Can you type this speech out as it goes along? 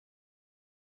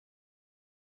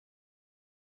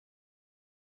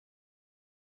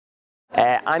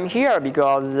I'm here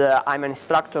because I'm an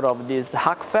instructor of this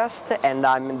Hackfest and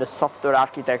I'm the software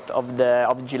architect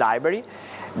of G-Library.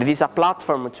 That is a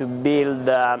platform to build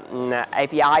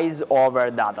APIs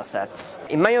over datasets.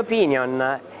 In my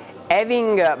opinion,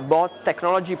 having both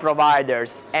technology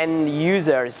providers and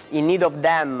users in need of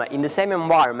them in the same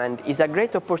environment is a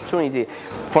great opportunity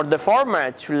for the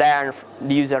former to learn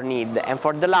the user need and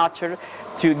for the latter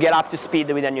to get up to speed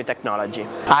with a new technology.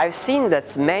 I've seen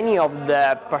that many of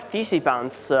the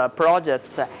participants'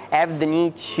 projects have the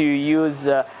need to use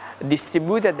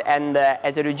distributed and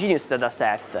heterogeneous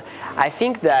datasets. I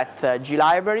think that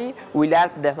G-Library will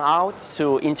help them out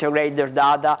to integrate their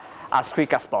data as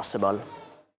quick as possible.